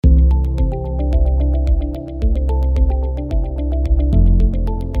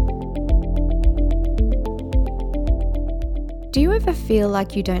Do you ever feel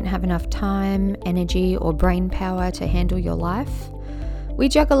like you don't have enough time, energy, or brain power to handle your life? We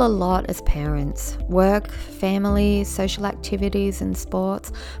juggle a lot as parents: work, family, social activities and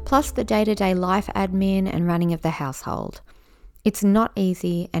sports, plus the day-to-day life admin and running of the household. It's not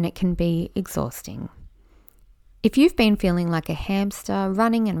easy and it can be exhausting. If you've been feeling like a hamster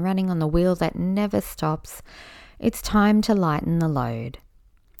running and running on the wheel that never stops, it's time to lighten the load.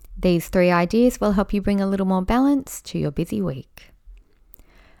 These 3 ideas will help you bring a little more balance to your busy week.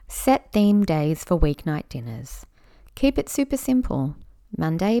 Set theme days for weeknight dinners. Keep it super simple.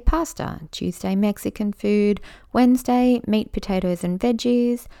 Monday, pasta. Tuesday, Mexican food. Wednesday, meat, potatoes and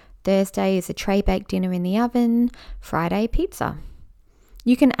veggies. Thursday is a tray-baked dinner in the oven. Friday, pizza.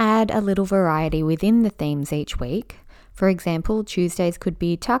 You can add a little variety within the themes each week. For example, Tuesdays could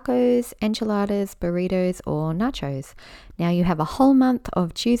be tacos, enchiladas, burritos, or nachos. Now you have a whole month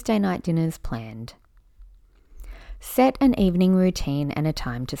of Tuesday night dinners planned. Set an evening routine and a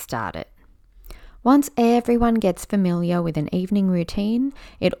time to start it. Once everyone gets familiar with an evening routine,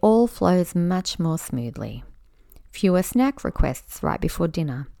 it all flows much more smoothly. Fewer snack requests right before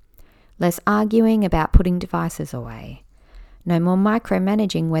dinner. Less arguing about putting devices away. No more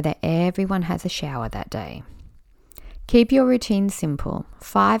micromanaging whether everyone has a shower that day. Keep your routine simple,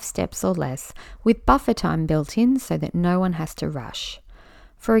 5 steps or less, with buffer time built in so that no one has to rush.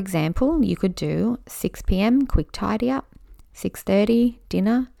 For example, you could do 6 p.m. quick tidy up, 6:30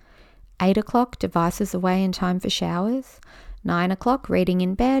 dinner, 8 o'clock devices away in time for showers, 9 o'clock reading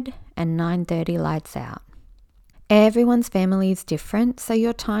in bed, and 9:30 lights out. Everyone's family is different, so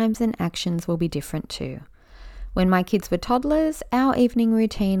your times and actions will be different too. When my kids were toddlers, our evening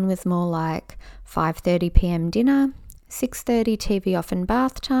routine was more like 5:30 p.m. dinner, 6:30 TV off and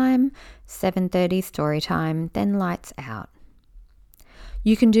bath time, 7:30 story time, then lights out.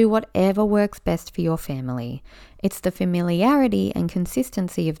 You can do whatever works best for your family. It's the familiarity and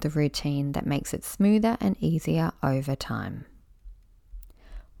consistency of the routine that makes it smoother and easier over time.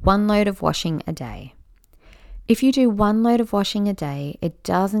 1 load of washing a day. If you do 1 load of washing a day, it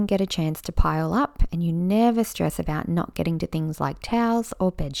doesn't get a chance to pile up and you never stress about not getting to things like towels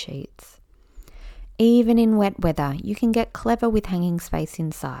or bed sheets. Even in wet weather, you can get clever with hanging space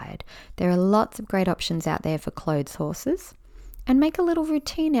inside. There are lots of great options out there for clothes horses. And make a little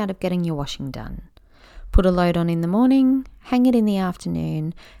routine out of getting your washing done. Put a load on in the morning, hang it in the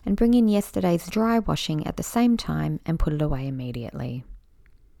afternoon, and bring in yesterday's dry washing at the same time and put it away immediately.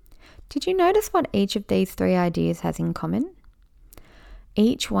 Did you notice what each of these 3 ideas has in common?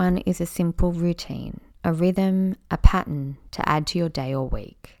 Each one is a simple routine, a rhythm, a pattern to add to your day or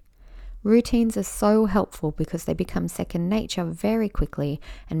week. Routines are so helpful because they become second nature very quickly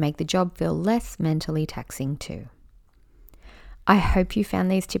and make the job feel less mentally taxing too. I hope you found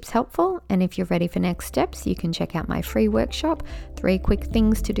these tips helpful, and if you're ready for next steps, you can check out my free workshop, 3 quick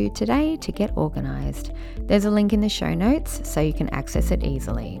things to do today to get organised. There's a link in the show notes so you can access it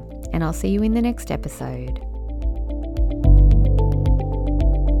easily, and I'll see you in the next episode.